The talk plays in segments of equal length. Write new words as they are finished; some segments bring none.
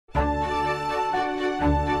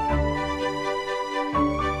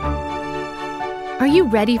Are you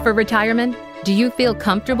ready for retirement? Do you feel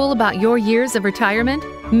comfortable about your years of retirement?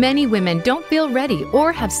 Many women don't feel ready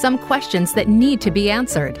or have some questions that need to be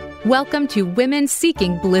answered. Welcome to Women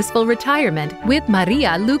Seeking Blissful Retirement with Maria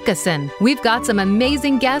Lucasen. We've got some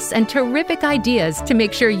amazing guests and terrific ideas to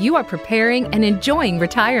make sure you are preparing and enjoying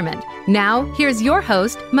retirement. Now, here's your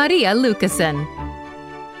host, Maria Lucasen.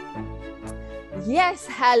 Yes,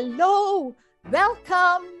 hello.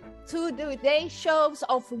 Welcome to today's shows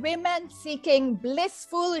of Women Seeking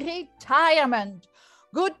Blissful Retirement.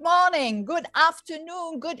 Good morning, good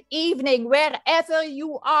afternoon, good evening, wherever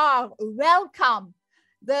you are. Welcome.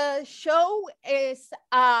 The show is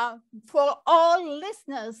for all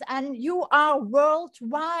listeners, and you are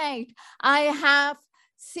worldwide. I have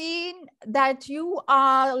seen that you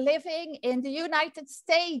are living in the United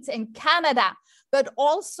States, in Canada, but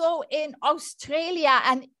also in Australia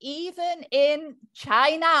and even in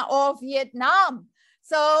China or Vietnam.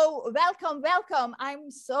 So welcome, welcome.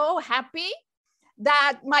 I'm so happy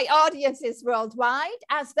that my audience is worldwide,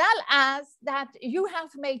 as well as that you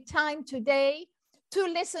have made time today to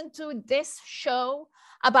listen to this show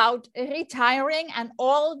about retiring and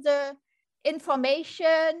all the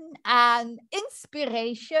information and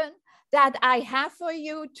inspiration that I have for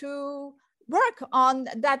you to work on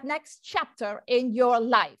that next chapter in your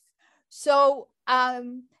life. So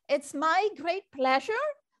it's my great pleasure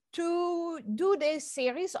to do this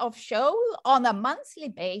series of shows on a monthly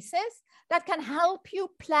basis that can help you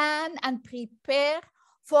plan and prepare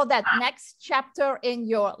for that next chapter in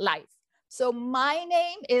your life. So my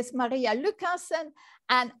name is Maria Lucasen,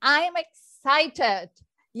 and I'm excited.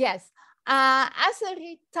 Yes, as a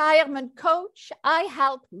retirement coach, I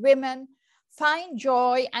help women find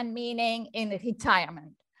joy and meaning in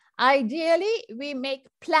retirement. Ideally, we make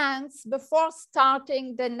plans before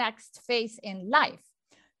starting the next phase in life.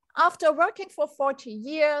 After working for 40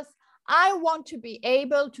 years, I want to be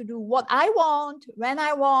able to do what I want, when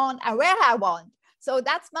I want, and where I want. So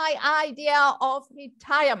that's my idea of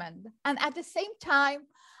retirement. And at the same time,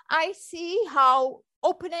 I see how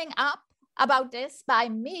opening up about this by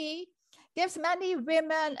me gives many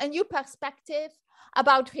women a new perspective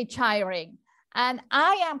about retiring. And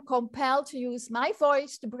I am compelled to use my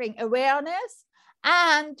voice to bring awareness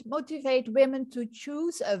and motivate women to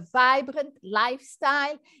choose a vibrant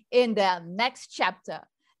lifestyle in their next chapter.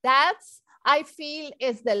 That's, I feel,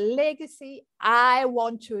 is the legacy I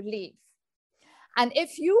want to leave. And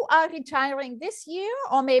if you are retiring this year,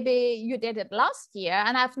 or maybe you did it last year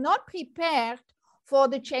and have not prepared for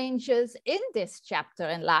the changes in this chapter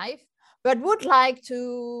in life, but would like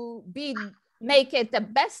to make it the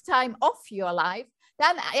best time of your life,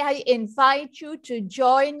 then I invite you to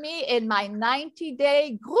join me in my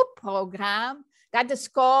 90-day group program that is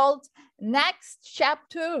called Next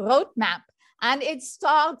Chapter Roadmap. And it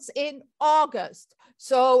starts in August.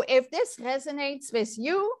 So if this resonates with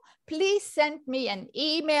you, please send me an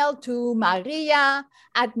email to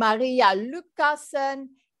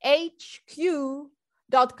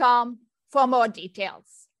maria@marialucasenhq.com for more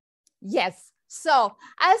details. Yes, so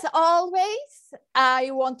as always, I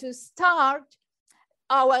want to start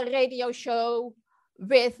our radio show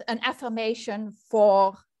with an affirmation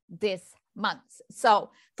for this month. So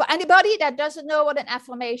for anybody that doesn't know what an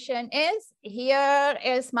affirmation is, here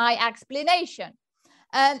is my explanation.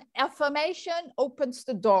 An affirmation opens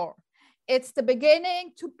the door. It's the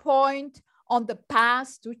beginning to point on the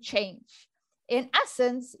path to change. In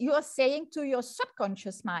essence, you are saying to your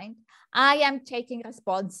subconscious mind, I am taking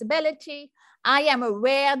responsibility. I am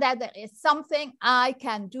aware that there is something I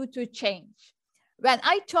can do to change. When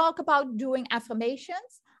I talk about doing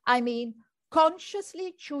affirmations, I mean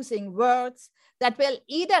consciously choosing words that will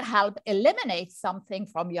either help eliminate something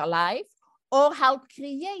from your life or help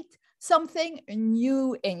create something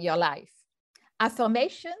new in your life.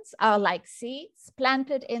 Affirmations are like seeds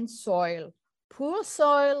planted in soil. Poor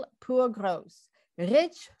soil, poor growth.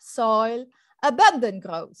 Rich soil, abundant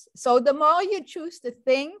growth. So the more you choose to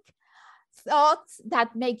think thoughts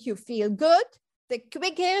that make you feel good, the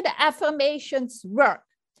quicker the affirmations work.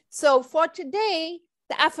 So for today,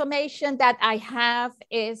 the affirmation that I have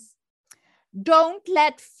is, don't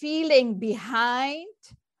let feeling behind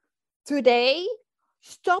today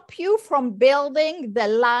stop you from building the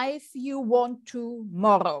life you want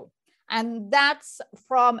tomorrow. And that's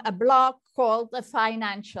from a blog called The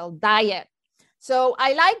Financial Diet. So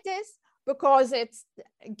I like this because it's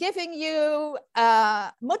giving you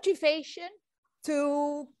motivation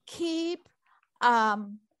to keep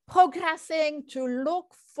progressing, to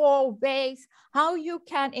look for ways how you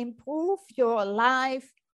can improve your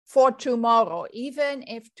life for tomorrow, even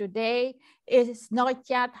if today is not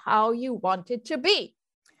yet how you want it to be.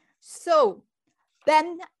 So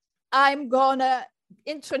then I'm gonna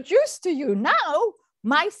introduce to you now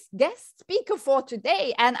my guest speaker for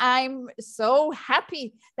today. And I'm so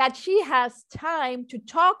happy that she has time to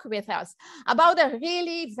talk with us about a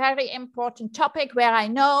really very important topic where I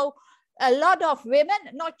know a lot of women,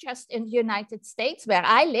 not just in the United States where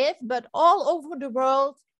I live, but all over the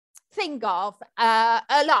world, think of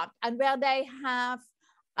a lot, and where they have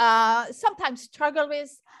sometimes struggle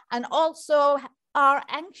with and also are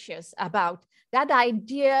anxious about that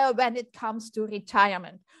idea when it comes to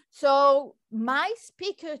retirement. So my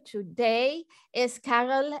speaker today is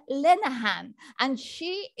Caryl Lenahan, and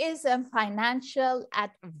she is a financial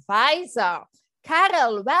advisor.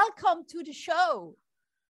 Caryl, welcome to the show.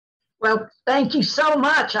 Well, thank you so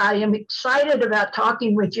much. I am excited about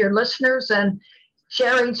talking with your listeners and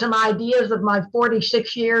sharing some ideas of my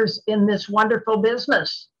 46 years in this wonderful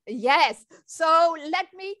business. Yes. So let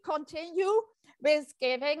me continue with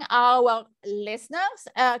giving our listeners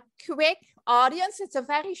a quick audience. It's a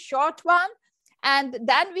very short one. And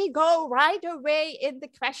then we go right away in the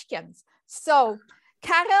questions. So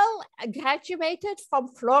Caryl graduated from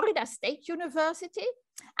Florida State University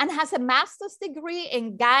and has a master's degree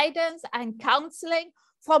in guidance and counseling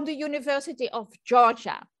from the University of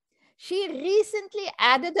Georgia. She recently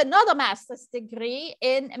added another master's degree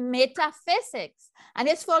in metaphysics and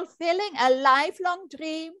is fulfilling a lifelong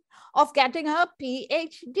dream of getting her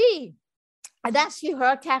PhD. And as you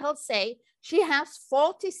heard Caryl say, she has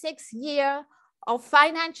 46 years of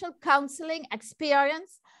financial counseling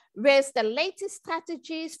experience with the latest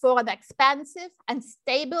strategies for an expansive and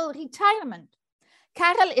stable retirement.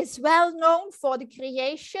 Caryl is well known for the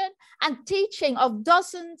creation and teaching of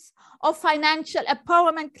dozens of financial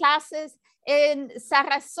empowerment classes in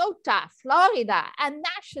Sarasota, Florida, and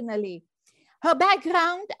nationally. Her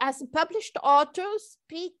background as a published author,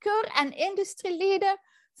 speaker, and industry leader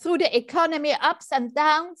through the economy ups and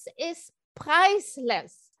downs is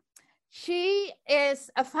priceless. She is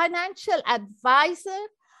a financial advisor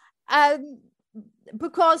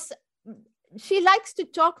because she likes to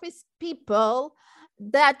talk with people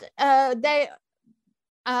that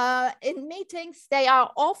in meetings, they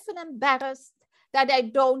are often embarrassed that they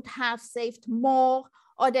don't have saved more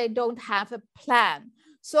or they don't have a plan.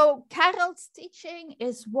 So Caryl's teaching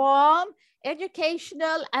is warm,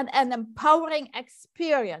 educational, and an empowering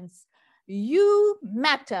experience. You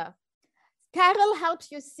matter. Caryl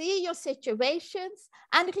helps you see your situations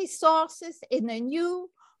and resources in a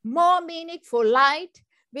new, more meaningful light,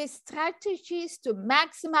 with strategies to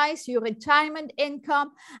maximize your retirement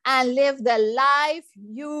income and live the life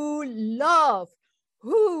you love.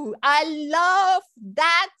 Ooh, I love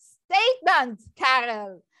that statement,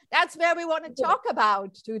 Caryl. That's where we want to talk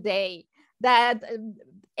about today, that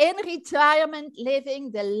in retirement,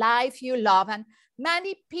 living the life you love. And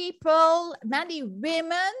many people, many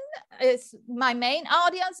women is my main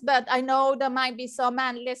audience, but I know there might be some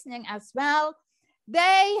men listening as well.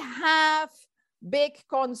 They have big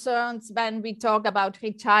concerns when we talk about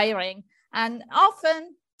retiring. And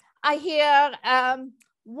often I hear,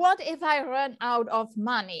 what if I run out of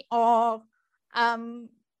money? Or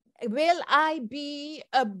will I be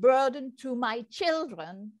a burden to my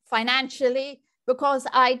children financially because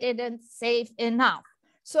I didn't save enough?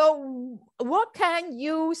 So what can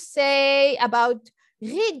you say about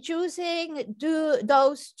reducing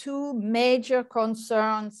those two major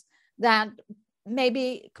concerns that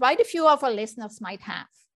maybe quite a few of our listeners might have?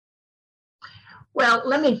 Well,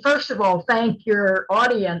 let me first of all thank your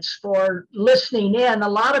audience for listening in. A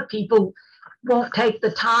lot of people won't take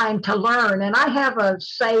the time to learn. And I have a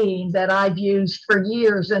saying that I've used for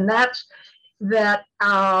years, and that's that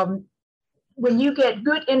when you get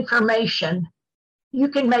good information, you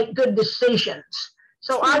can make good decisions.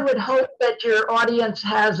 So I would hope that your audience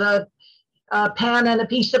has a pen and a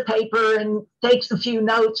piece of paper and takes a few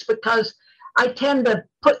notes, because I tend to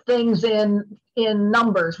put things in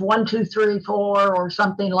numbers, 1, 2, 3, 4, or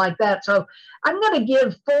something like that. So I'm going to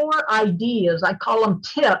give 4 ideas. I call them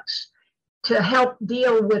tips to help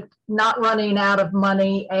deal with not running out of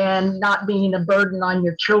money and not being a burden on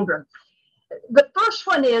your children. The first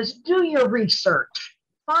one is do your research.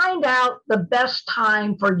 Find out the best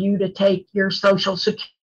time for you to take your Social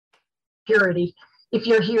Security if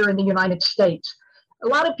you're here in the United States. A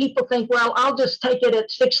lot of people think, well, I'll just take it at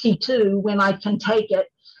 62 when I can take it,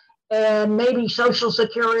 and maybe Social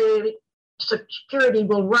Security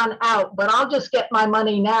will run out, but I'll just get my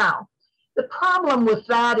money now. The problem with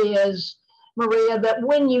that is, Maria, that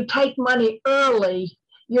when you take money early,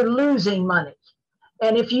 you're losing money.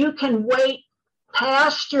 And if you can wait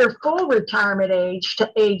past your full retirement age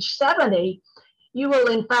to age 70, you will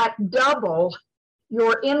in fact double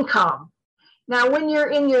your income. Now, when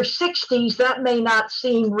you're in your 60s, that may not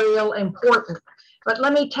seem real important. But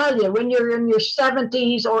let me tell you, when you're in your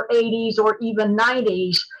 70s or 80s or even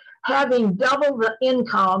 90s, having double the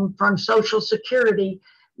income from Social Security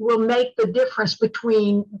will make the difference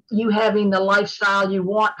between you having the lifestyle you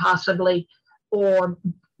want, possibly, or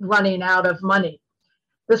running out of money.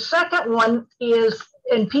 The second one is,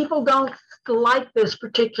 and people don't like this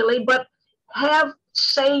particularly, but have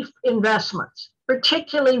safe investments,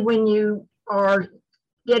 particularly when you are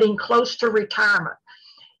getting close to retirement.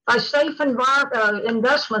 By safe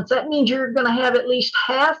investments, that means you're going to have at least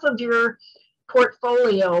half of your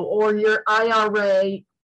portfolio or your IRA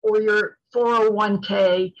or your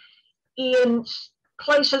 401k in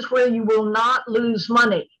places where you will not lose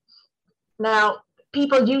money. Now,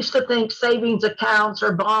 people used to think savings accounts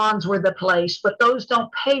or bonds were the place, but those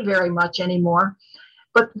don't pay very much anymore.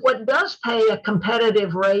 But what does pay a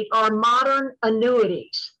competitive rate are modern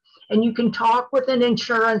annuities. And you can talk with an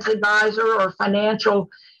insurance advisor or financial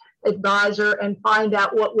advisor and find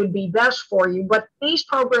out what would be best for you. But these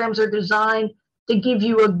programs are designed to give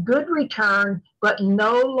you a good return, but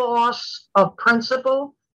no loss of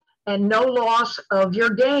principal and no loss of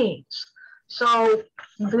your gains. So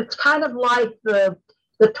it's kind of like the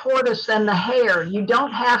tortoise and the hare. You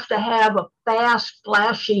don't have to have a fast,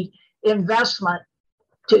 flashy investment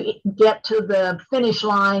to get to the finish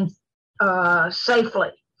line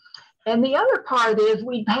safely. And the other part is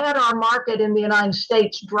we've had our market in the United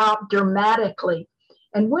States drop dramatically.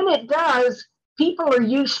 And when it does, people are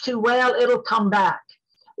used to, well, it'll come back.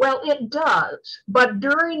 Well, it does. But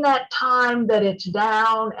during that time that it's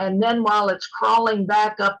down, and then while it's crawling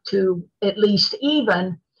back up to at least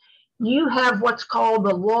even, you have what's called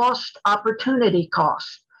the lost opportunity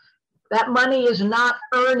cost. That money is not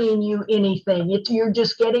earning you anything. You're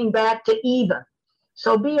just getting back to even.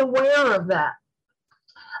 So be aware of that.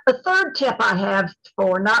 The third tip I have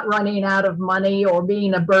for not running out of money or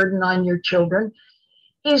being a burden on your children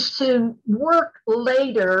is to work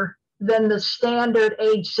later than the standard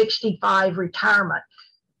age 65 retirement.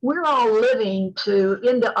 We're all living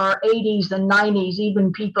into our 80s and 90s,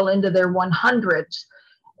 even people into their 100s.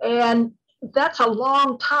 And that's a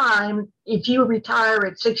long time. If you retire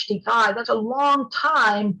at 65, that's a long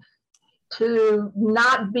time to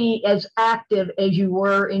not be as active as you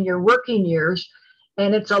were in your working years.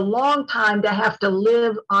 And it's a long time to have to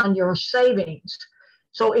live on your savings.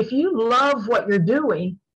 So if you love what you're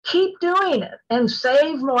doing, keep doing it and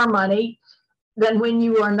save more money than when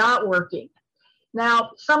you are not working.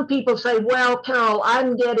 Now, some people say, well, Caryl,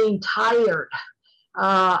 I'm getting tired.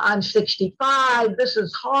 I'm 65. This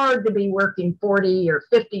is hard to be working 40 or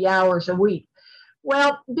 50 hours a week.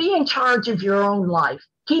 Well, be in charge of your own life.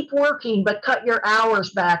 Keep working, but cut your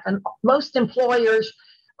hours back. And most employers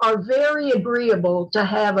are very agreeable to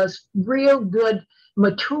have a real good,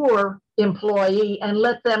 mature employee and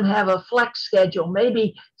let them have a flex schedule,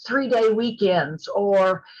 maybe 3-day weekends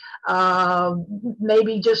or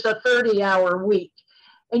maybe just a 30-hour week.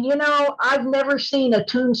 And you know, I've never seen a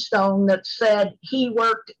tombstone that said he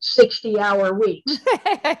worked 60-hour weeks.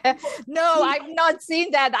 No, I've not seen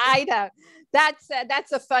that either.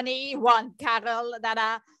 That's a funny one, Caryl,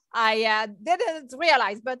 that I didn't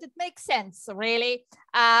realize, but it makes sense, really.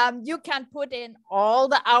 You can put in all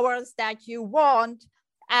the hours that you want,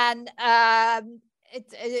 and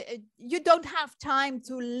you don't have time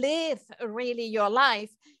to live really your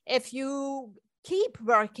life if you keep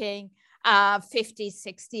working 50,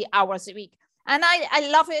 60 hours a week. And I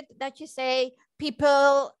love it that you say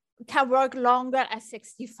people can work longer at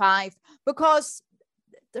 65, because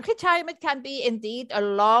the retirement can be indeed a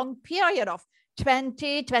long period of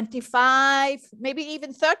 20, 25, maybe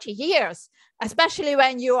even 30 years, especially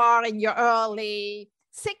when you are in your early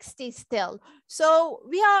 60s still. So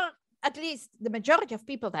we are, at least the majority of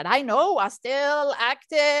people that I know, are still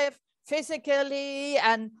active physically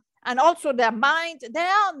and also their mind. They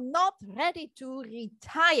are not ready to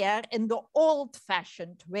retire in the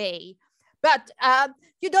old-fashioned way. But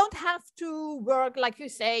you don't have to work, like you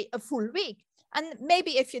say, a full week. And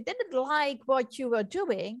maybe if you didn't like what you were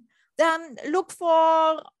doing, then look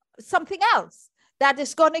for something else that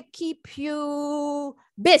is going to keep you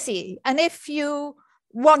busy. And if you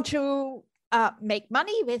want to make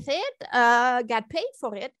money with it, get paid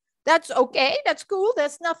for it, that's okay, that's cool.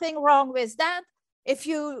 There's nothing wrong with that. If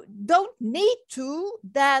you don't need to,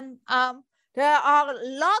 then there are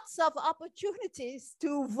lots of opportunities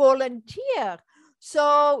to volunteer.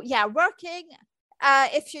 So yeah, working,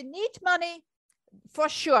 if you need money, for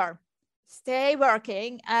sure, stay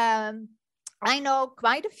working. I know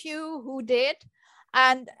quite a few who did.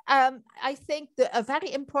 And I think a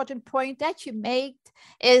very important point that you made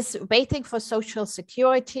is waiting for Social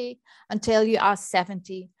Security until you are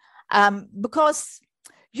 70, because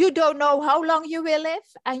you don't know how long you will live,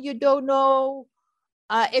 and you don't know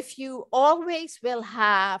if you always will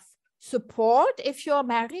have support if you're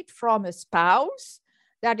married from a spouse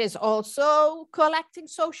that is also collecting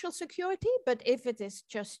Social Security. But if it is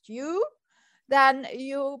just you, then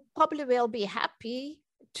you probably will be happy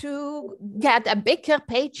to get a bigger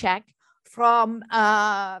paycheck from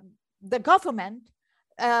the government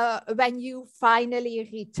when you finally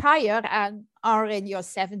retire and are in your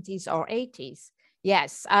 70s or 80s.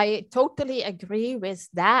 Yes, I totally agree with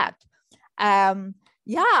that.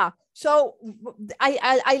 Yeah, so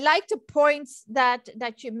I like the points that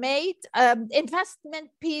you made. Investment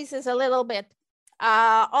piece is a little bit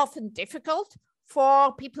often difficult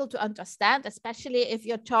for people to understand, especially if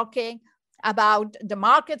you're talking about the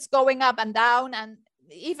markets going up and down, and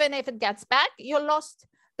even if it gets back, you lost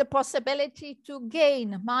the possibility to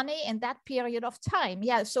gain money in that period of time.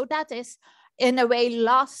 Yeah, so that is in a way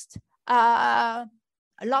lost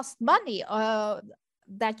money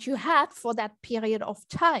that you had for that period of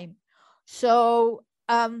time. So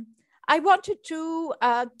I wanted to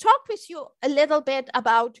talk with you a little bit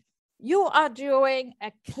about, you are doing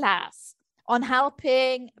a class on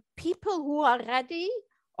helping people who are ready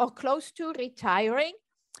or close to retiring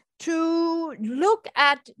to look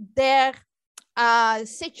at their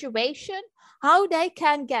situation, how they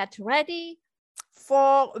can get ready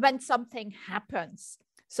for when something happens.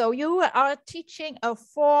 So you are teaching a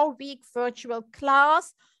 4-week virtual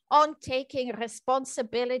class on taking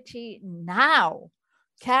responsibility now.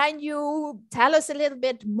 Can you tell us a little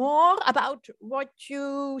bit more about what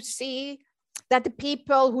you see that the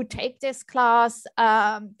people who take this class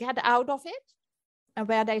get out of it and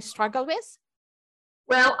where they struggle with?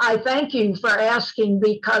 Well, I thank you for asking,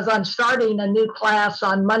 because I'm starting a new class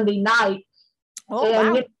on Monday night. Oh,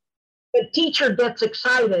 and wow. The teacher gets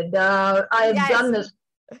excited. I've done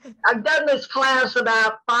this class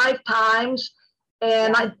about 5 times,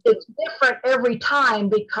 and it's different every time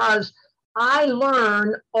because I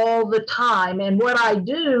learn all the time. And what I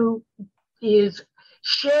do is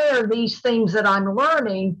share these things that I'm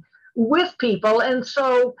learning with people. And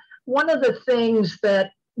so one of the things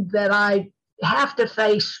that I have to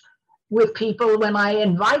face with people when I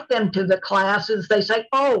invite them to the class is they say,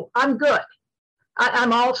 "Oh, I'm good.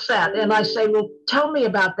 I'm all set." And I say, "Well, tell me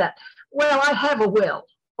about that." "Well, I have a will,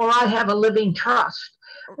 or I have a living trust."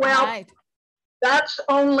 Well, that's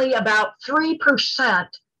only about 3%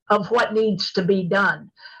 of what needs to be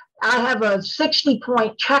done. I have a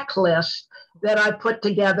 60-point checklist that I put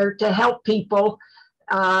together to help people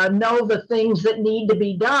know the things that need to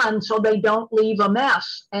be done so they don't leave a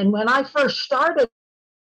mess. And when I first started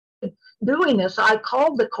doing this, I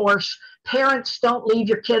called the course "Parents Don't Leave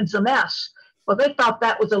Your Kids a Mess." Well, they thought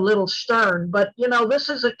that was a little stern, but this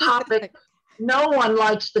is a topic no one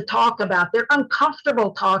likes to talk about. They're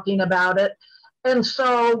uncomfortable talking about it. And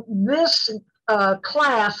so this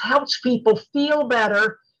class helps people feel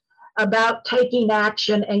better about taking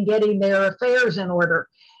action and getting their affairs in order.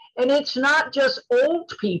 And it's not just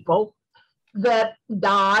old people that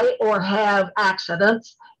die or have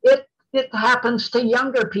accidents. It happens to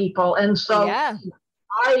younger people. And so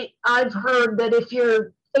I've heard that if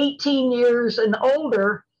you're 18 years and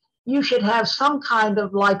older, you should have some kind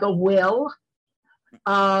of like a will,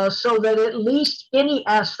 so that at least any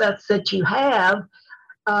assets that you have,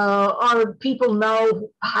 people know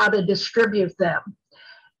how to distribute them.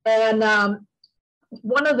 And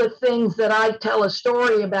one of the things that I tell a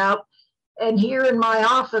story about, and here in my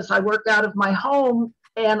office, I work out of my home,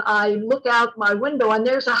 and I look out my window and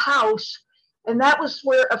there's a house, and that was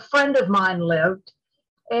where a friend of mine lived.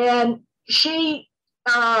 And she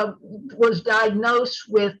was diagnosed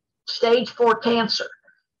with stage 4 cancer.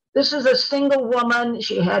 This is a single woman.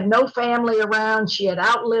 She had no family around. She had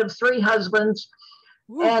outlived 3 husbands.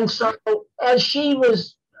 Ooh. And so as she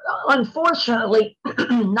was unfortunately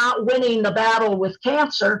not winning the battle with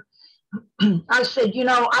cancer, I said,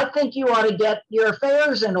 I think you ought to get your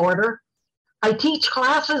affairs in order. I teach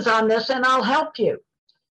classes on this and I'll help you.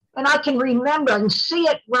 And I can remember and see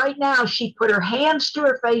it right now. She put her hands to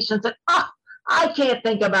her face and said, "Oh, I can't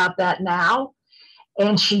think about that now."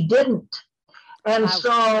 And she didn't. And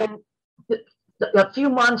so a few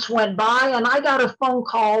months went by, and I got a phone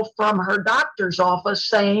call from her doctor's office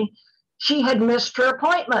saying she had missed her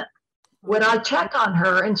appointment. Would I check on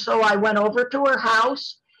her? And so I went over to her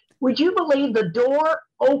house. Would you believe the door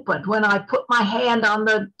opened when I put my hand on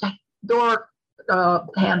the door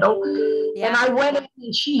handle? Yeah. And I went in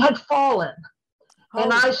and she had fallen. Oh.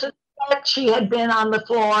 And I said, fact, she had been on the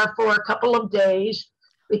floor for a couple of days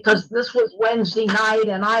because this was Wednesday night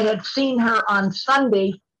and I had seen her on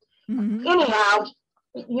Sunday. Mhm.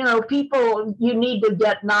 Anyhow, people, you need to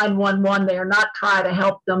get 911 there, not try to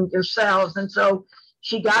help them yourselves. And so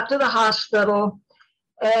she got to the hospital,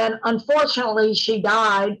 and unfortunately, she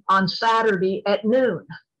died on Saturday at noon.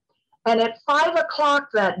 And at 5 o'clock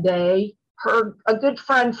that day, a good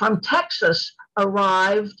friend from Texas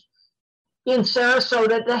arrived in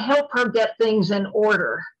Sarasota to help her get things in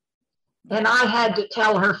order. And I had to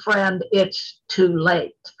tell her friend it's too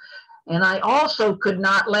late. And I also could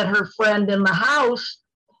not let her friend in the house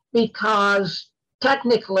because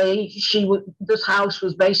technically this house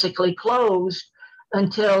was basically closed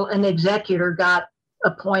until an executor got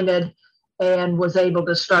appointed and was able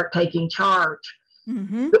to start taking charge.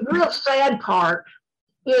 Mm-hmm. The real sad part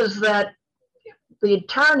is that the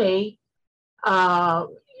attorney, I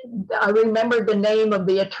remembered the name of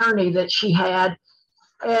the attorney that she had.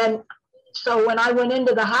 And so when I went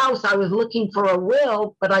into the house, I was looking for a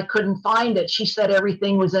will, but I couldn't find it. She said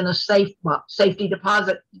everything was in a safety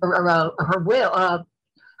deposit, or her will,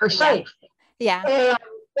 her safe. Yeah. And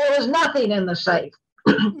there was nothing in the safe.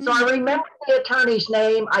 So I remember the attorney's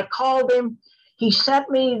name. I called him. He sent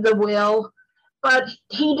me the will, but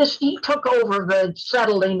he took over the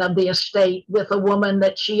settling of the estate with a woman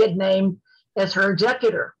that she had named as her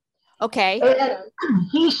executor. Okay. And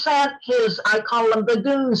he sent I call them the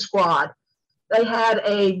goon squad. They had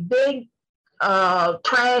a big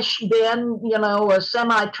trash bin, a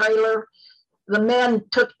semi-trailer. The men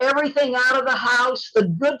took everything out of the house, the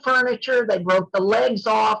good furniture. They broke the legs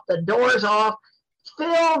off, the doors off,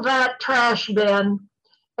 filled that trash bin.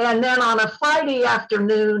 And then on a Friday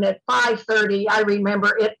afternoon at 5:30, I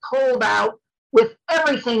remember it pulled out with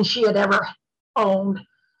everything she had ever owned.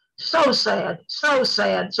 So sad, so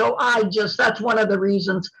sad. So that's one of the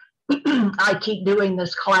reasons I keep doing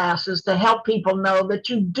this class, is to help people know that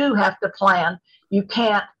you do have to plan. You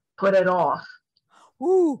can't put it off.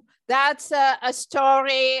 Ooh, that's a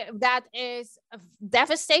story that is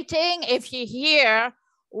devastating if you hear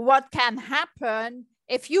what can happen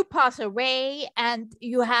if you pass away and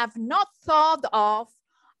you have not thought of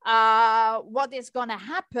what is going to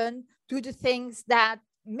happen to the things that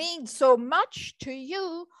mean so much to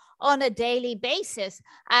you on a daily basis.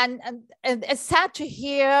 And it's sad to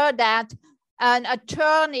hear that an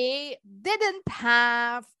attorney didn't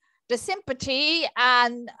have the sympathy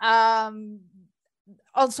and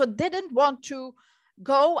also didn't want to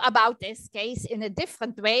go about this case in a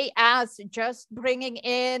different way as just bringing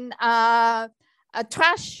in a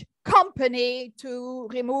trash company to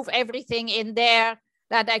remove everything in there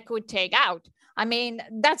that I could take out. I mean,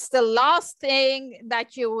 that's the last thing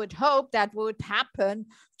that you would hope that would happen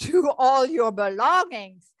to all your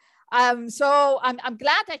belongings. So I'm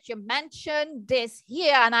glad that you mentioned this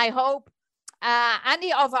here, and I hope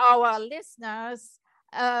any of our listeners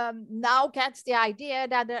now gets the idea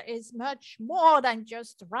that there is much more than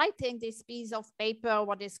just writing this piece of paper,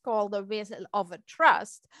 what is called a will of a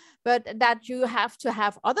trust, but that you have to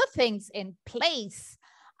have other things in place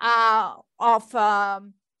of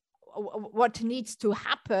what needs to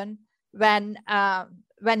happen when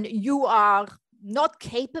you are not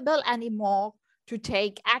capable anymore to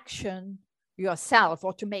take action yourself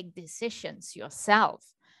or to make decisions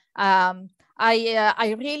yourself.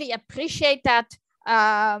 I really appreciate that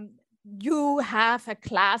you have a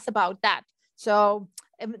class about that. So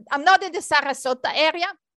I'm not in the Sarasota area,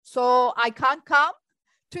 so I can't come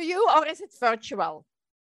to you, or is it virtual?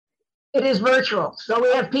 It is virtual. So we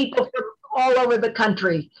have people from all over the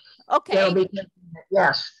country. Okay.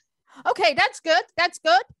 Yes. Okay, that's good. That's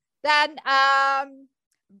good. Then, I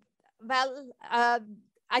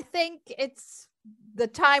think it's the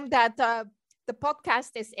time that the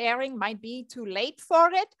podcast is airing might be too late for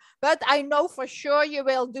it, but I know for sure you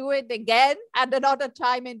will do it again at another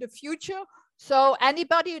time in the future. So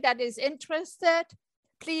anybody that is interested,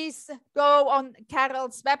 please go on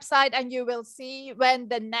Caryl's website and you will see when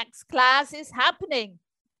the next class is happening.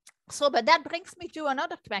 So, but that brings me to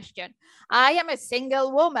another question. I am a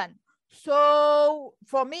single woman. So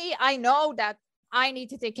for me, I know that I need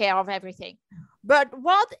to take care of everything. But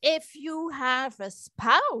what if you have a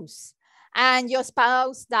spouse and your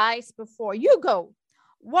spouse dies before you go?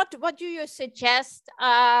 What do you suggest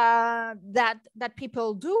that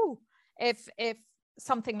people do if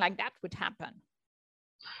something like that would happen?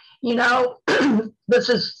 This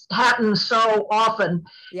has happened so often.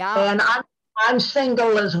 Yeah. And I'm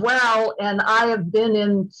single as well, and I have been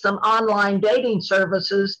in some online dating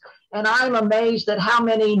services, and I'm amazed at how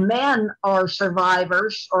many men are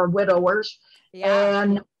survivors or widowers. Yeah.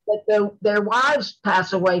 And that their wives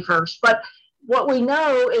pass away first. But what we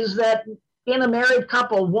know is that in a married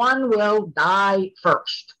couple, one will die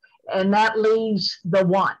first. And that leaves the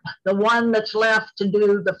one that's left to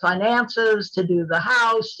do the finances, to do the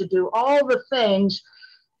house, to do all the things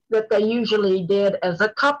that they usually did as a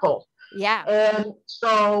couple. Yeah. And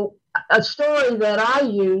so a story that I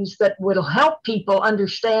use that will help people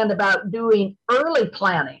understand about doing early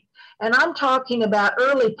planning. And I'm talking about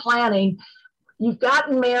early planning. You've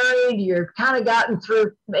gotten married, you've kind of gotten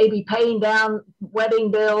through maybe paying down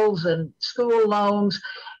wedding bills and school loans.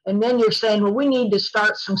 And then you're saying, well, we need to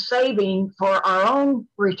start some saving for our own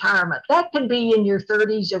retirement. That could be in your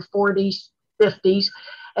 30s or 40s, 50s.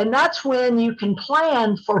 And that's when you can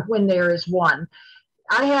plan for when there is one.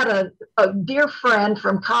 I had a dear friend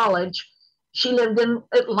from college. She lived in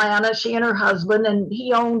Atlanta, she and her husband, and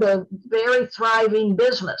he owned a very thriving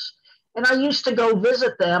business. And I used to go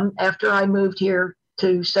visit them after I moved here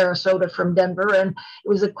to Sarasota from Denver. And it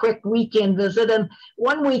was a quick weekend visit. And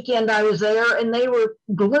one weekend I was there and they were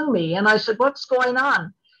gloomy. And I said, what's going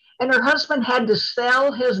on? And her husband had to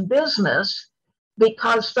sell his business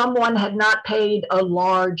because someone had not paid a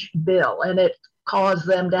large bill. And it caused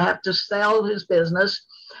them to have to sell his business.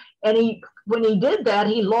 And when he did that,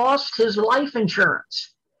 he lost his life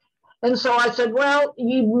insurance. And so I said, well,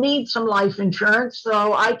 you need some life insurance,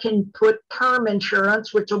 so I can put term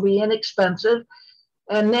insurance, which will be inexpensive.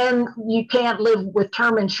 And then you can't live with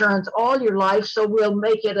term insurance all your life, so we'll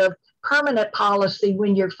make it a permanent policy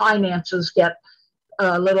when your finances get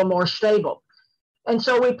a little more stable. And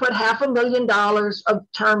so we put $500,000 of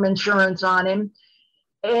term insurance on him.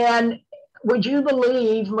 And would you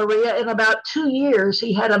believe, Maria, in about 2 years,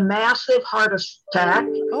 he had a massive heart attack.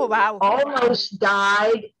 Oh, wow. Almost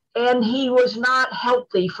died. And he was not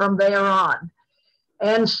healthy from there on.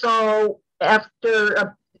 And so after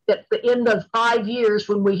at the end of 5 years,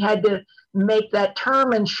 when we had to make that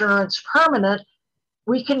term insurance permanent,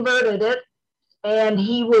 we converted it. And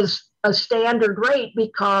he was a standard rate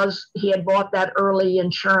because he had bought that early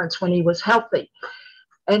insurance when he was healthy.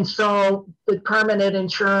 And so the permanent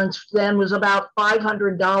insurance then was about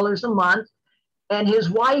 $500 a month. And his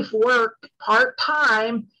wife worked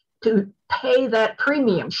part-time to pay that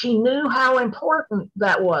premium. She knew how important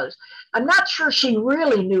that was. I'm not sure she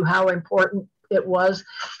really knew how important it was,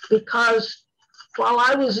 because while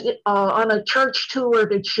I was on a church tour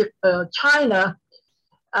to China,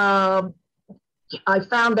 I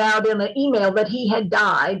found out in an email that he had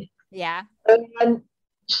died. Yeah. And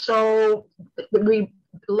so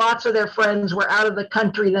lots of their friends were out of the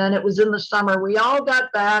country then. It was in the summer. We all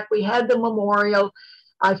got back. We had the memorial.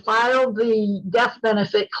 I filed the death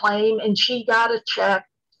benefit claim, and she got a check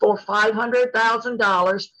for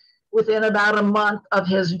 $500,000 within about a month of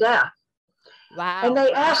his death. Wow. And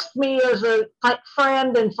they asked me as a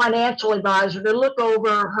friend and financial advisor to look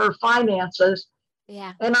over her finances.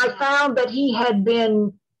 Yeah. And I found that he had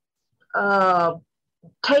been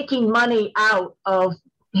taking money out of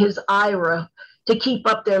his IRA to keep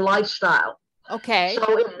up their lifestyle. Okay.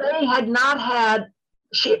 So if they had not had,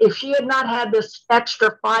 if she had not had this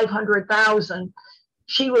extra $500,000,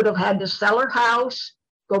 she would have had to sell her house,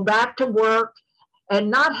 go back to work, and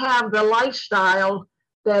not have the lifestyle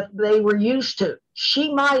that they were used to.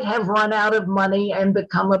 She might have run out of money and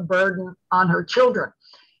become a burden on her children.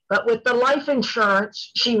 But with the life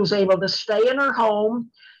insurance, she was able to stay in her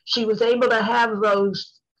home. She was able to have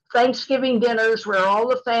those Thanksgiving dinners where all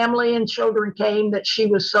the family and children came that she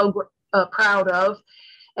was so proud of.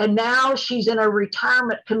 And now she's in a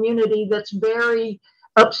retirement community that's very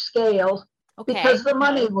upscale, okay, because the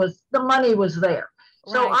money was there.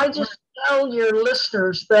 Right. So I just tell your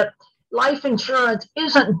listeners that life insurance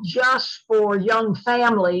isn't just for young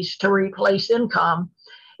families to replace income.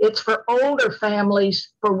 It's for older families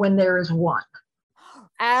for when there is one.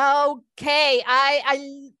 Okay,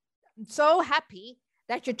 I'm so happy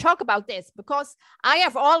that you talk about this, because I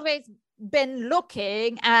have always been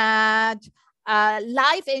looking at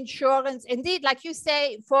life insurance, indeed, like you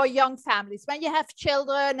say, for young families. When you have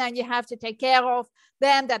children and you have to take care of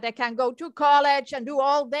them, that they can go to college and do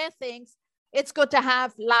all their things, it's good to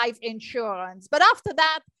have life insurance. But after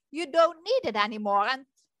that, you don't need it anymore. And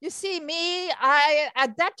you see me,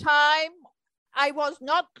 at that time, I was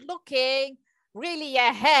not looking really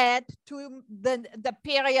ahead to the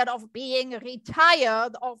period of being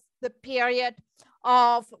retired, of the period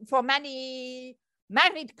of, for many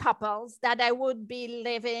married couples, that I would be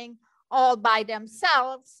living all by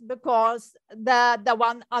themselves because the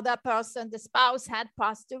one other person, the spouse, had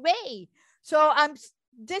passed away. So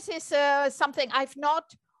this is something I've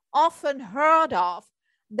not often heard of,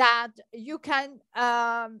 that you can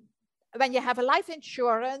when you have a life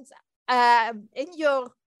insurance in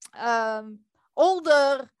your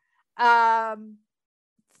older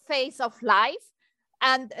phase of life,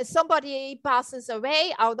 and somebody passes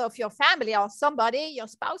away out of your family, or somebody, your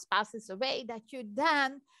spouse passes away, that you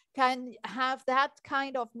then can have that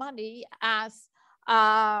kind of money as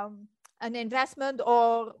an investment,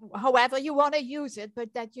 or however you want to use it,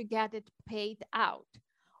 but that you get it paid out.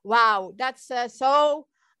 Wow, that's so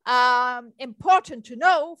important to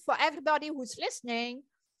know for everybody who's listening,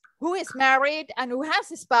 who is married and who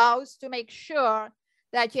has a spouse, to make sure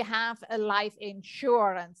that you have a life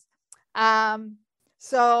insurance.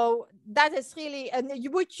 So that is really, and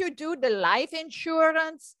would you do the life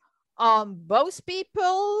insurance on both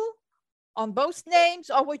people, on both names,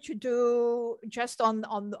 or would you do just on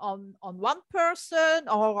one person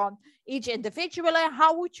or on each individually?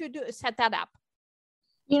 How would you set that up?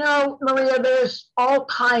 You know, Maria, there's all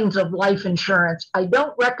kinds of life insurance. I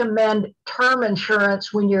don't recommend term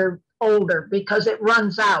insurance when you're older because it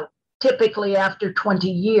runs out typically after 20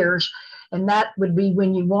 years, and that would be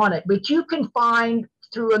when you want it. But you can find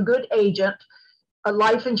through a good agent a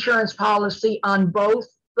life insurance policy on both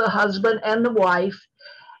the husband and the wife.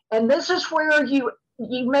 And this is where you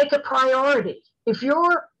make a priority. If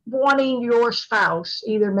you're wanting your spouse,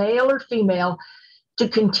 either male or female, to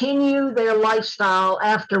continue their lifestyle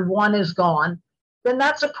after one is gone, then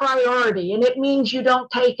that's a priority. And it means you don't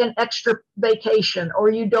take an extra vacation, or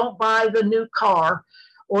you don't buy the new car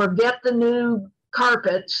or get the new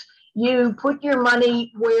carpets. You put your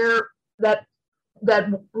money where that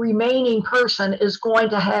remaining person is going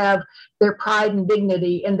to have their pride and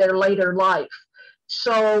dignity in their later life.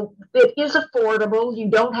 So it is affordable. You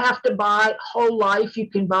don't have to buy whole life. You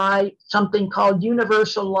can buy something called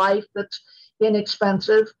universal life that's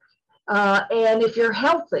inexpensive. And if you're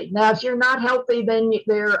healthy, now, if you're not healthy, then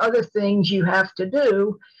there are other things you have to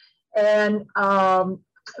do. And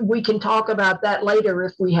we can talk about that later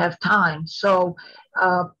if we have time. So,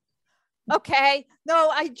 okay.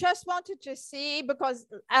 No, I just wanted to see, because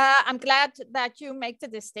I'm glad that you make the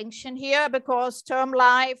distinction here, because term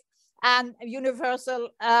life and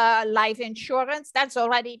universal life insurance, that's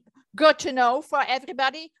already good to know for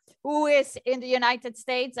everybody who is in the United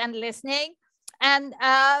States and listening. And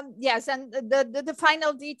yes, and the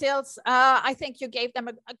final details, I think you gave them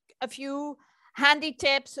a few handy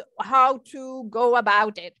tips how to go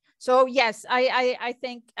about it. So yes, I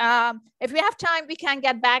think if we have time, we can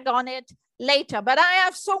get back on it later. But I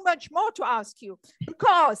have so much more to ask you,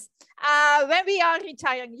 because when we are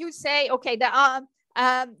retiring, you say, okay, there are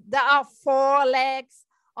 4 legs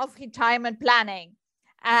of retirement planning.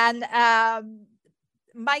 And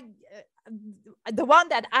the one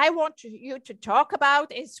that I want you to talk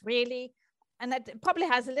about is really, and it probably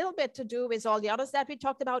has a little bit to do with all the others that we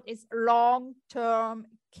talked about, is long-term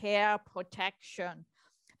care protection.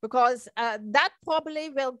 Because that probably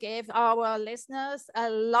will give our listeners a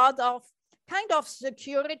lot of kind of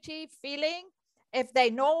security feeling if they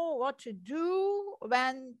know what to do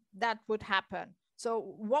when that would happen.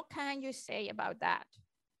 So what can you say about that?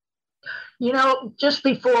 You know, just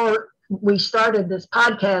before we started this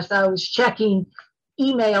podcast, I was checking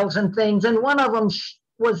emails and things, and one of them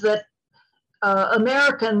was that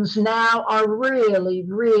Americans now are really,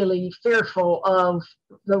 really fearful of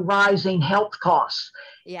the rising health costs.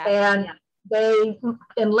 Yeah. And they,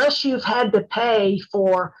 unless you've had to pay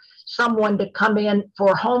for someone to come in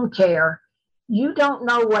for home care, you don't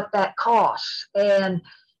know what that costs. And,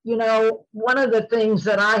 you know, one of the things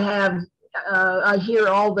that I hear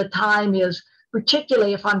all the time is,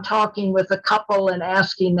 particularly if I'm talking with a couple and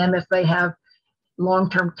asking them if they have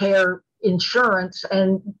long-term care insurance,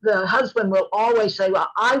 and the husband will always say, well,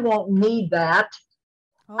 I won't need that.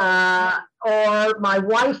 Or my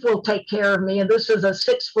wife will take care of me. And this is a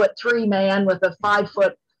 6'3" man with a 5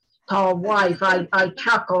 tall wife. I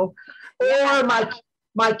chuckle. Or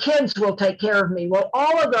my kids will take care of me. Well,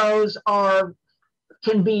 all of those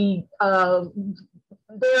can be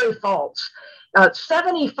very false.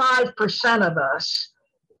 75% of us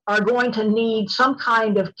are going to need some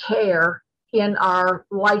kind of care in our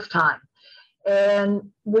lifetime.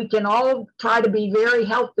 And we can all try to be very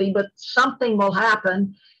healthy, but something will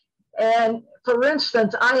happen. And for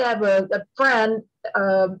instance, I have a friend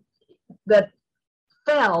that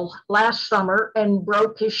fell last summer and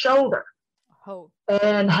broke his shoulder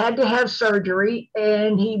and had to have surgery.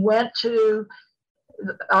 And he went to,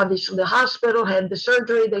 obviously, the hospital, had the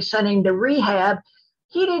surgery. They sent him to rehab.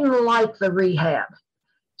 He didn't like the rehab.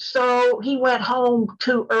 So he went home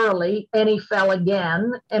too early and he fell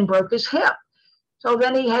again and broke his hip. So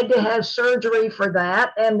then he had to have surgery for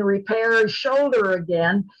that and repair his shoulder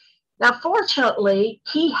again. Now, fortunately,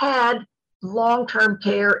 he had long-term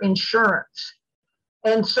care insurance.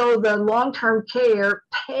 And so the long-term care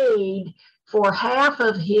paid for half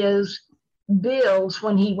of his bills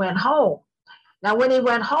when he went home. Now, when he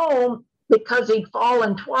went home, because he'd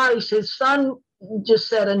fallen twice, his son just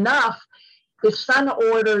said enough. His son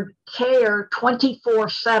ordered care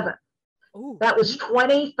 24/7. That was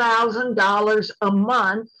 $20,000 a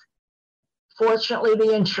month. Fortunately,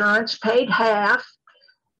 the insurance paid half.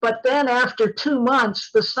 But then after 2 months,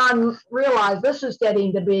 the son realized this is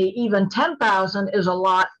getting to be even 10,000 is a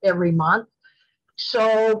lot every month.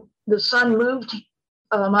 So the son moved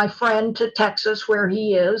my friend to Texas, where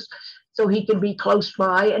he is, so he could be close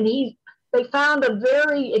by. And they found a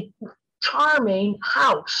very charming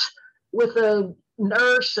house with a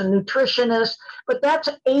nurse and nutritionist, but that's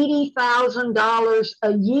 $80,000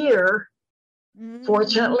 a year. Mm-hmm.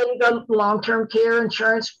 Fortunately, the long-term care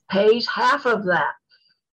insurance pays half of that.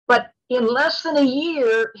 But in less than a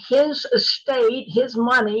year, his estate, his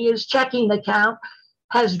money, his checking account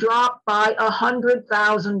has dropped by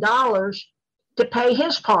 $100,000 to pay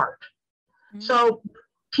his part. Mm-hmm. So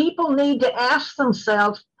people need to ask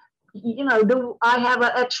themselves, do I have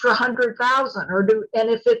an extra 100,000 and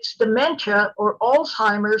if it's dementia or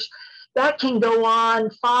Alzheimer's, that can go on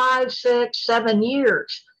 5, 6, 7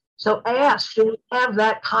 years. So ask, do we have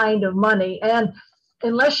that kind of money? And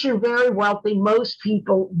unless you're very wealthy, most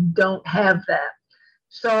people don't have that.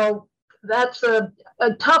 So that's a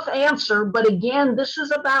tough answer. But again, this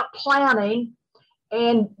is about planning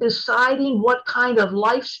and deciding what kind of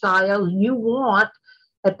lifestyle you want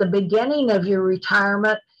at the beginning of your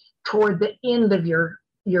retirement toward the end of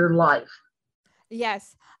your life.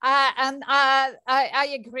 Yes. And I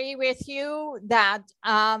agree with you that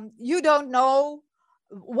you don't know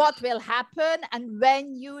what will happen and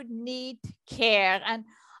when you need care. And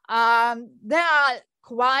there are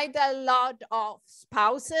quite a lot of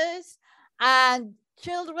spouses and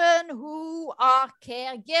children who are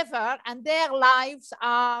caregiver, and their lives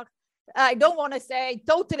are, I don't want to say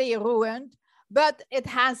totally ruined, but it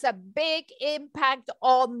has a big impact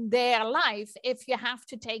on their life if you have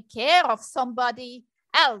to take care of somebody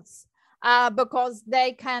else because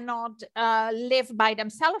they cannot live by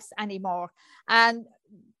themselves anymore. And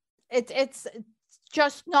it's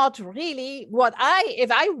just not really what if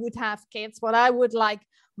I would have kids, what I would like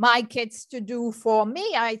my kids to do for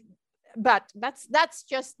me. But that's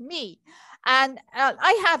just me. And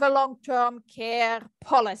I have a long-term care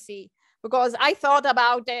policy because I thought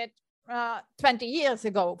about it 20 years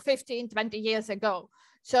ago, 15, 20 years ago.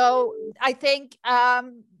 So I think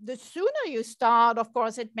the sooner you start, of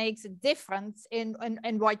course, it makes a difference in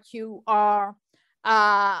what you are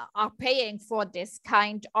paying for this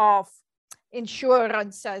kind of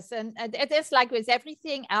insurances. And it is like with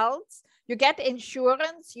everything else, you get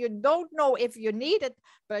insurance, you don't know if you need it,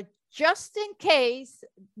 but just in case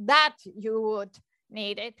that you would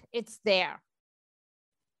need it, it's there.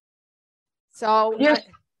 So you're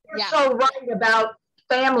so right about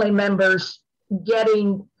family members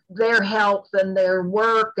getting their health and their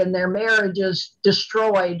work and their marriages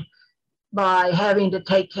destroyed by having to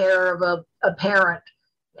take care of a parent.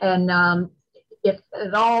 And if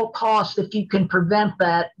at all costs, if you can prevent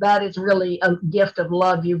that, that is really a gift of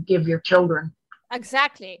love you give your children.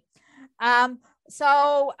 Exactly.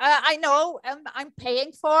 So I know I'm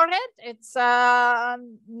paying for it. It's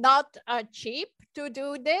not cheap to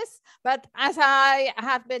do this, but as I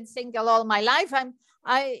have been single all my life,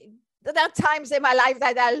 there are times in my life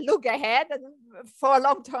that I look ahead, and for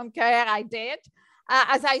long-term care I did,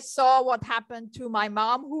 as I saw what happened to my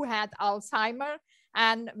mom who had Alzheimer,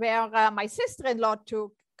 and where my sister-in-law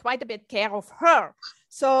took quite a bit care of her.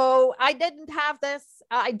 So I didn't have this.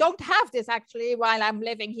 I don't have this actually while I'm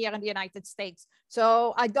living here in the United States.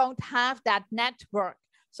 So I don't have that network.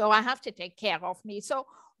 So I have to take care of me. So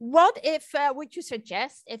what if, would you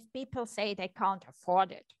suggest if people say they can't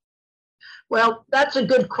afford it? Well, that's a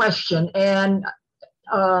good question. And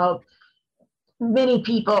many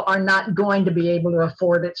people are not going to be able to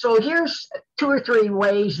afford it. So here's 2 or 3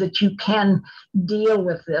 ways that you can deal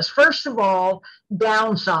with this. First of all,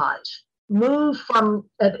 downsize. Move from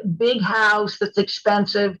a big house that's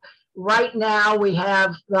expensive. Right now, we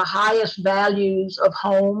have the highest values of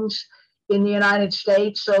homes in the United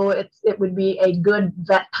States. So it would be a good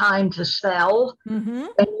time to sell. Mm-hmm.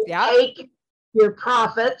 And you take your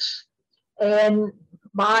profits and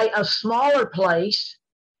buy a smaller place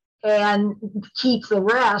and keep the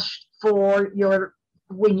rest for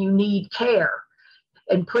when you need care,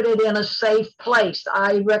 and put it in a safe place.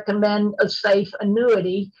 I recommend a safe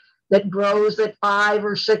annuity that grows at 5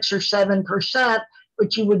 or 6 or 7%,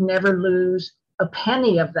 but you would never lose a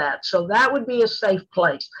penny of that. So that would be a safe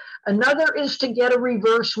place. Another is to get a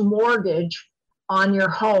reverse mortgage on your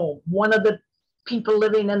home. One of the people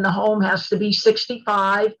living in the home has to be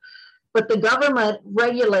 65, but the government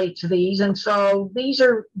regulates these. And so these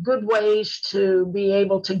are good ways to be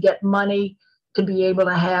able to get money to be able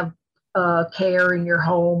to have care in your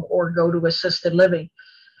home or go to assisted living.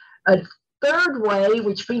 A third way,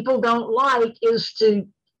 which people don't like, is to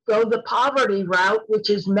go the poverty route, which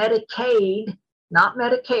is Medicaid, not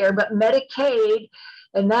Medicare, but Medicaid.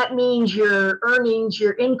 And that means your earnings,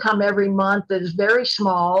 your income every month is very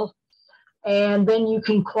small. And then you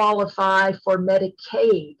can qualify for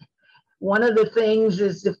Medicaid. One of the things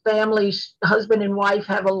is the family's husband and wife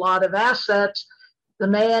have a lot of assets. The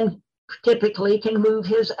man typically can move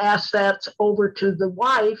his assets over to the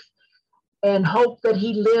wife and hope that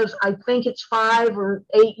he lives, I think it's 5 or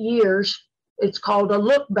 8 years. It's called a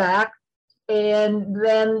look back. And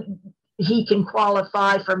then he can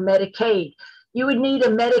qualify for Medicaid. You would need a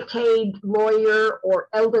Medicaid lawyer or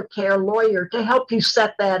elder care lawyer to help you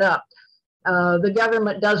set that up. The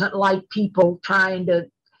government doesn't like people trying to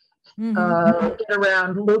get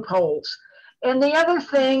around loopholes. And the other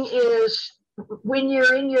thing is, when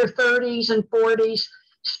you're in your 30s and 40s,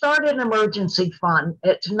 start an emergency fund.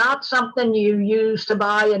 It's not something you use to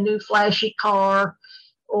buy a new flashy car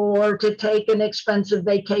or to take an expensive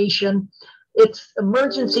vacation. Its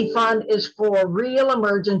emergency fund is for real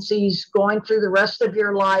emergencies going through the rest of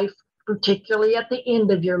your life, particularly at the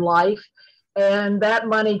end of your life. And that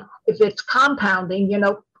money, if it's compounding,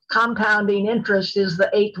 compounding interest is the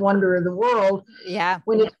eighth wonder of the world. Yeah.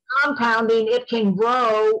 When it's compounding, it can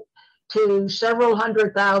grow to several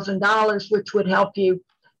 $100,000, which would help you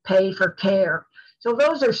pay for care. So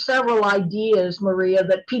those are several ideas, Maria,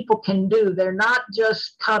 that people can do. They're not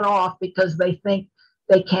just cut off because they think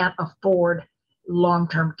they can't afford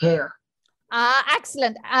long-term care.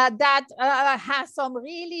 Excellent. That has some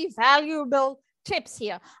really valuable tips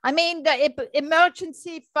here. I mean, the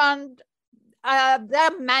emergency fund, there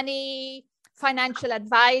are many financial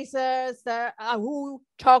advisors who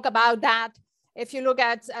talk about that. If you look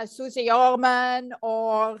at Susie Orman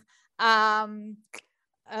or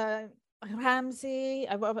Ramsey,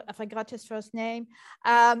 I forgot his first name,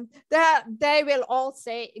 they will all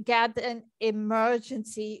say get an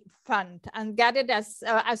emergency fund and get it as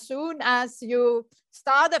soon as you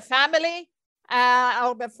start a family,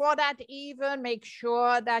 or before that even. Make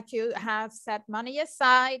sure that you have set money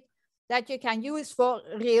aside that you can use for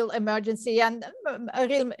real emergency. And a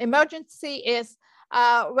real emergency is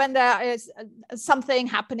when there is something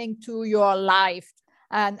happening to your life.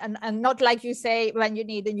 And not like you say when you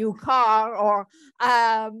need a new car or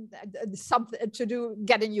something to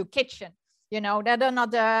get a new kitchen. That are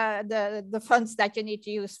not the funds that you need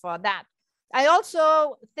to use for that. I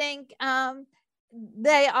also think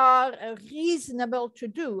they are reasonable to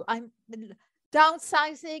do.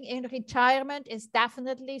 Downsizing in retirement is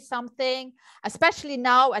definitely something, especially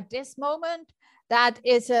now at this moment, that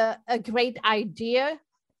is a great idea.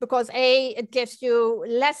 Because it gives you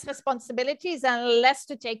less responsibilities and less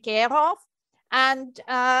to take care of. And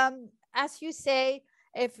as you say,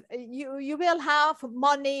 if you will have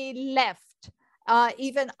money left,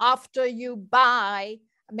 even after you buy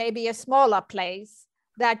maybe a smaller place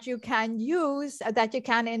that you can use, that you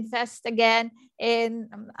can invest again in.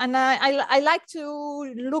 And I like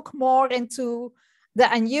to look more into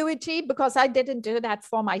the annuity, because I didn't do that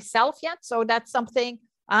for myself yet. So that's something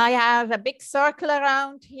I have a big circle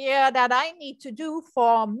around here that I need to do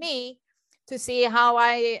for me to see how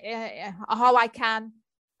I can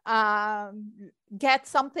get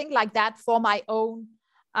something like that for my own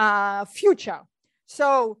future.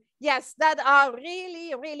 So yes, that are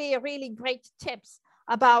really, really, really great tips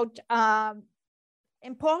about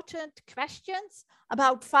important questions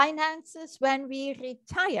about finances when we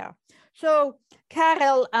retire. So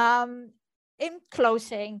Caryl, in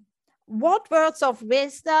closing, what words of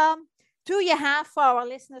wisdom do you have for our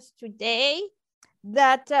listeners today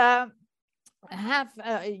that have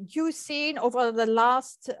you seen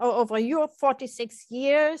over your 46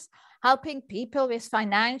 years helping people with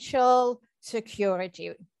financial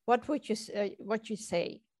security? What would you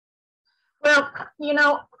say? Well,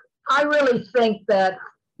 I really think that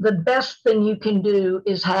the best thing you can do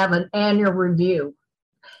is have an annual review.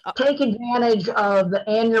 Take advantage of the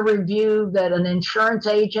annual review that an insurance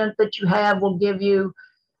agent that you have will give you,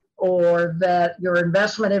 or that your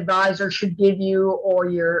investment advisor should give you, or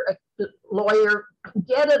your lawyer.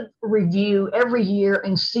 Get a review every year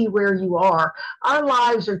and see where you are. Our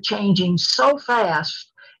lives are changing so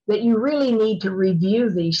fast that you really need to review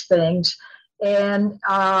these things. And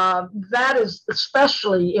that is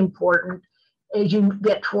especially important. as you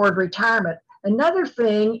get toward retirement. Another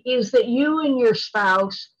thing is that you and your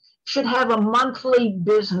spouse should have a monthly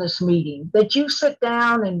business meeting, that you sit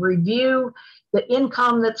down and review the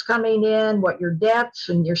income that's coming in, what your debts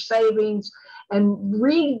and your savings, and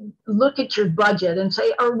look at your budget and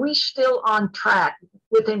say, are we still on track?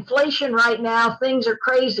 With inflation right now, things are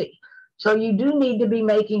crazy. So you do need to be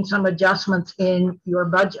making some adjustments in your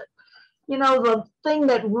budget. You know, the thing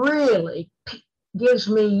that really gives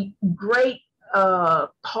me great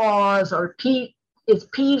pause, or it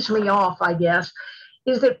peeves me off, I guess,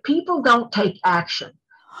 is that people don't take action.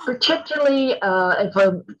 Particularly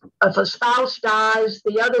if a spouse dies,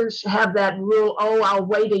 the others have that rule, oh, I'll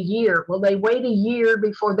wait a year. Well, they wait a year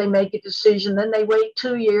before they make a decision. Then they wait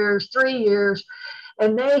 2 years, 3 years,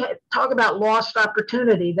 and they talk about lost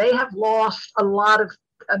opportunity. They have lost a lot of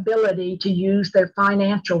ability to use their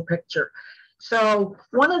financial picture. So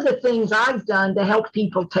one of the things I've done to help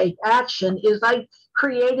people take action is I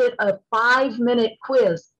created a 5-minute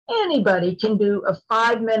quiz. Anybody can do a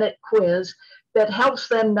 5-minute quiz that helps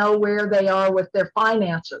them know where they are with their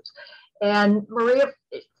finances. And Maria,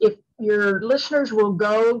 if your listeners will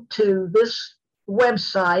go to this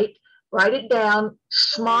website, write it down,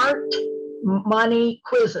 Smart Money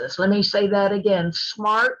Quizzes. Let me say that again,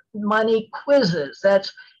 Smart Money Quizzes.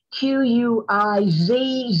 That's QUIZZES,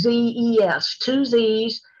 2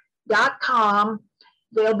 Z's.com.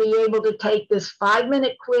 They'll be able to take this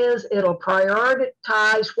 5-minute quiz. It'll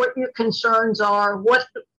prioritize what your concerns are, what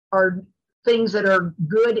are things that are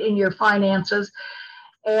good in your finances,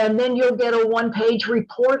 and then you'll get a 1-page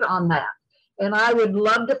report on that. And I would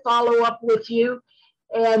love to follow up with you.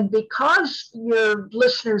 And because your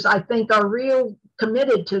listeners, I think, are real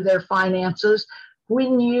committed to their finances,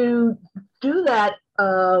 when you do that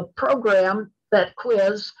program, that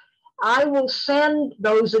quiz, I will send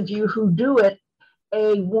those of you who do it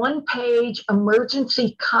a 1-page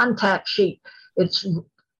emergency contact sheet. It's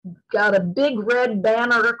got a big red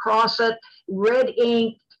banner across it, red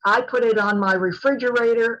ink. I put it on my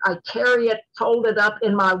refrigerator. I carry it folded up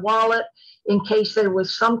in my wallet in case there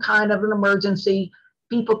was some kind of an emergency.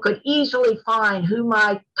 People could easily find who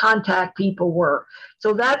my contact people were.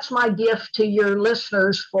 So that's my gift to your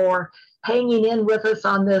listeners for hanging in with us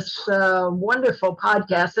on this wonderful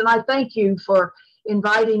podcast. And I thank you for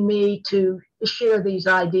inviting me to share these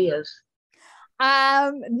ideas.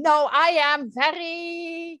 No, I am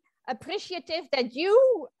very appreciative that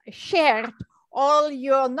you shared all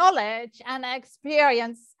your knowledge and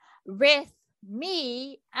experience with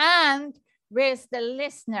me and with the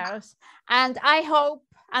listeners. And I hope,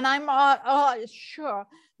 and I'm sure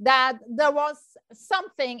that there was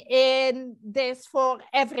something in this for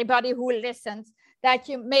everybody who listens that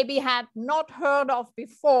you maybe had not heard of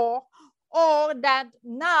before, or that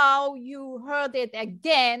now you heard it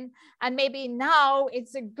again, and maybe now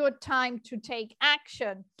it's a good time to take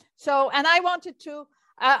action. So, and I wanted to,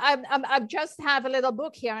 I just have a little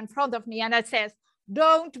book here in front of me, and it says,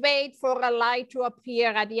 don't wait for a light to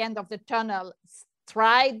appear at the end of the tunnel.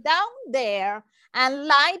 Stride down there and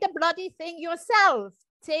light the bloody thing yourself.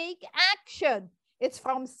 Take action. It's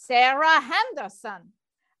from Sarah Henderson,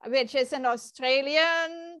 which is an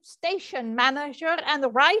Australian station manager and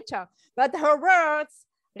writer. But her words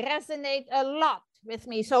resonate a lot with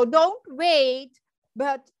me. So don't wait,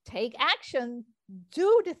 but take action.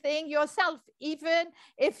 Do the thing yourself, even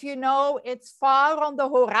if you know it's far on the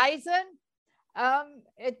horizon.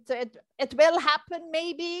 It will happen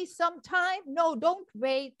maybe sometime. No, don't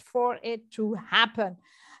wait for it to happen.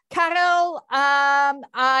 Caryl,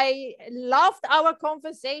 I loved our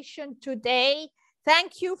conversation today.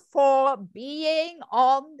 Thank you for being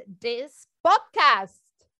on this podcast.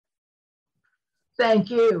 Thank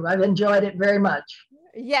you. I've enjoyed it very much.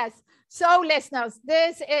 Yes. So listeners,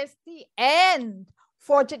 this is the end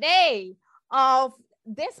for today of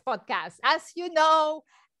this podcast. As you know,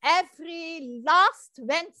 every last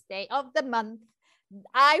Wednesday of the month,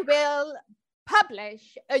 I will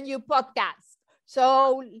publish a new podcast.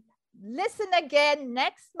 So listen again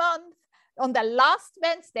next month on the last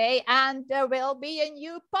Wednesday, and there will be a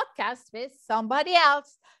new podcast with somebody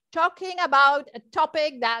else talking about a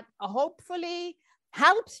topic that hopefully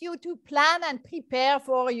helps you to plan and prepare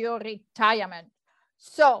for your retirement.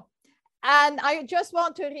 So, and I just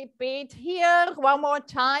want to repeat here one more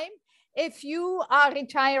time. If you are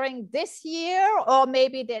retiring this year or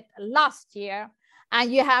maybe that last year, and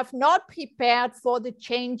you have not prepared for the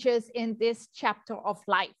changes in this chapter of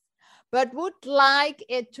life, but would like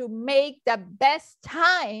it to make the best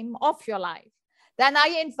time of your life, then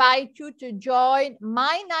I invite you to join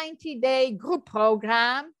my 90-day group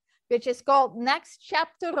program, which is called Next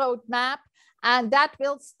Chapter Roadmap. And that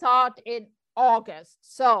will start in August.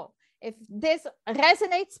 So if this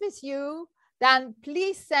resonates with you, then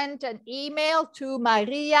please send an email to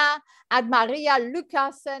Maria at Maria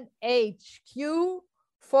Lucassen HQ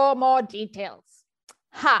for more details.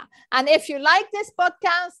 And if you like this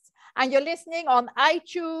podcast and you're listening on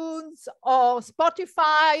iTunes or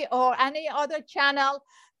Spotify or any other channel,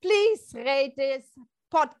 please rate this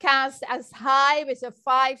podcast as high with a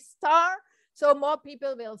 5-star so more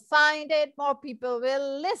people will find it, more people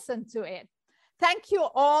will listen to it. Thank you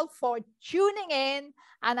all for tuning in,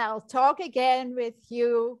 and I'll talk again with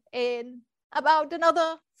you in about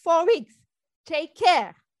another 4 weeks. Take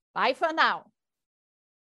care. Bye for now.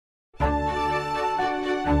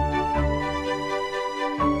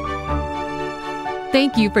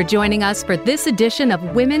 Thank you for joining us for this edition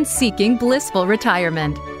of Women Seeking Blissful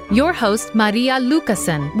Retirement. Your host, Maria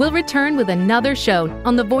Lucassen, will return with another show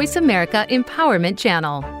on the Voice America Empowerment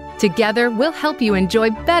Channel. Together, we'll help you enjoy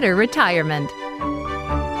better retirement.